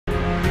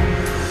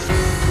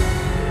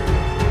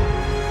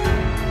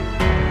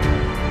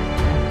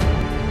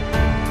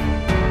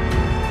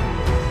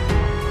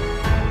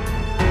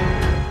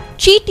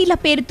చీటీల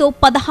పేరుతో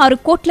 16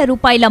 కోట్ల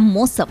రూపాయల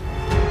మోసం.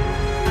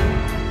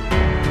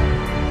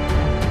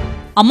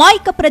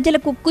 అమాయక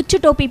ప్రజలకు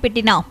కుచ్చుటోపీ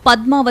పెట్టిన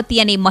పద్మావతి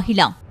అనే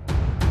మహిళ.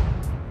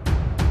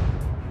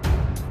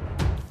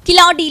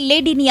 కిలాడి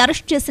లేడీని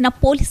అరెస్ట్ చేసిన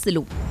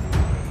పోలీసులు.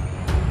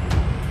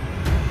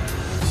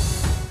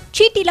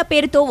 చీటీల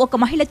పేరుతో ఒక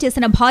మహిళ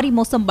చేసిన భారీ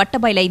మోసం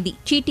బట్టబయలైంది.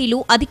 చీటీలు,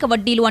 అధిక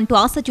వడ్డీలు అంటూ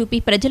ఆశ చూపి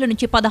ప్రజల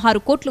నుంచి 16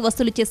 కోట్లు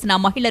వసూలు చేసిన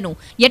మహిళను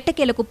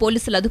ఎట్టకేలకు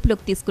పోలీసులు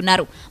అదుపులోకి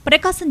తీసుకున్నారు.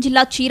 ప్రకాశం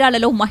జిల్లా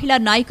చీరాలలో మహిళా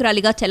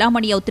నాయకురాలిగా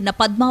చలామణి అవుతున్న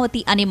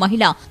పద్మావతి అనే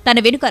మహిళ తన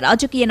వెనుక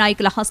రాజకీయ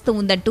నాయకుల హస్తం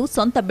ఉందంటూ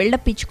సొంత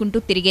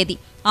బిల్డప్పించుకుంటూ తిరిగేది.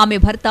 ఆమె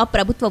భర్త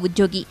ప్రభుత్వ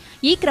ఉద్యోగి.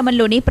 ఈ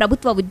క్రమంలోనే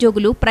ప్రభుత్వ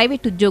ఉద్యోగులు,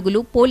 ప్రైవేటు ఉద్యోగులు,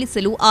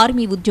 పోలీసులు,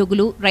 ఆర్మీ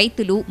ఉద్యోగులు,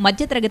 రైతులు,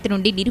 మధ్యతరగతి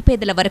నుండి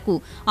నిరుపేదల వరకు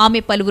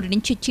ఆమె పలువురు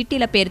నుంచి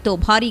చిట్టీల పేరుతో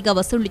భారీగా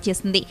వసూళ్లు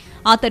చేసింది.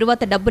 ఆ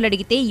తరువాత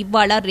డబ్బులడిగితే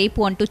ఇవ్వాళ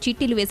రేపు అంటూ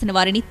చిట్టీలు వేసిన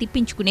వారిని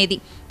తిప్పించుకునేది.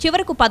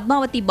 చివరకు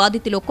పద్మావతి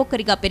బాధితులు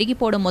ఒక్కొక్కరిగా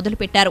పెరిగిపోవడం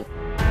మొదలుపెట్టారు.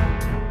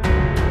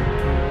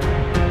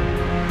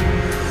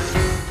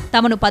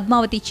 తమను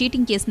పద్మావతి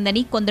చీటింగ్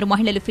చేసిందని కొందరు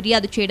మహిళలు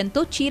ఫిర్యాదు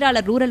చేయడంతో చీరాల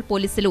రూరల్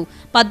పోలీసులు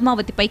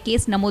పద్మావతిపై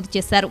కేసు నమోదు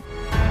చేశారు.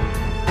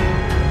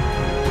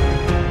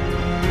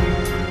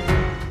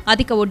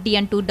 అధిక వడ్డీ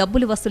అంటూ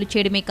డబ్బులు వసూలు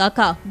చేయడమే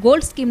కాక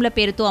గోల్డ్ స్కీమ్ల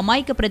పేరుతో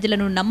అమాయక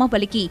ప్రజలను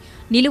నమ్మబలికి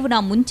నిలువునా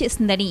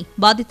ముంచేసిందని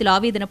బాధితులు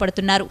ఆవేదన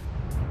పడుతున్నారు.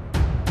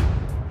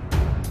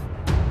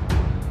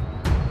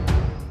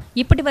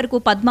 ఇప్పటి వరకు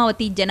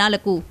పద్మావతి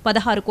జనాలకు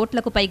 16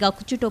 కోట్లకు పైగా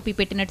కుచ్చుటోపీ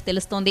పెట్టినట్టు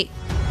తెలుస్తోంది.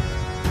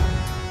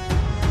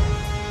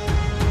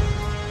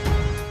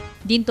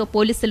 దీంతో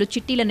పోలీసులు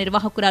చిట్టీల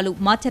నిర్వాహకురాలు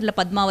మాచర్ల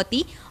పద్మావతి,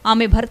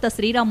 ఆమె భర్త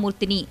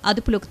శ్రీరామ్మూర్తిని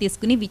అదుపులోకి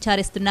తీసుకుని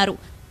విచారిస్తున్నారు.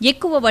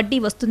 ఎక్కువ వడ్డీ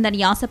వస్తుందని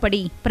ఆశపడి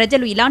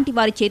ప్రజలు ఇలాంటి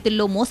వారి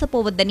చేతుల్లో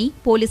మోసపోవద్దని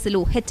పోలీసులు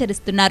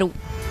హెచ్చరిస్తున్నారు.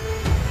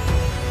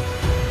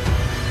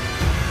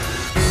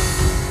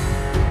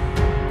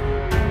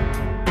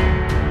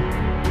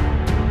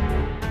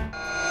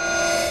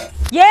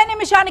 ఏ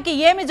నిమిషానికి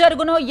ఏమి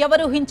జరుగునో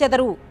ఎవరు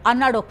ఊహించెదరు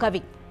అన్నాడో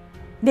కవి.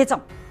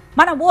 నిజం,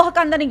 మన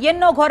ఊహకందని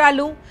ఎన్నో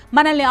ఘోరాలు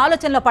మనల్ని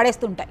ఆలోచనలో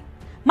పడేస్తుంటాయి.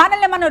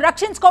 మనల్ని మనం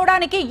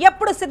రక్షించుకోవడానికి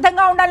ఎప్పుడు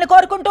సిద్ధంగా ఉండాలని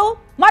కోరుకుంటూ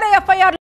మరో FIR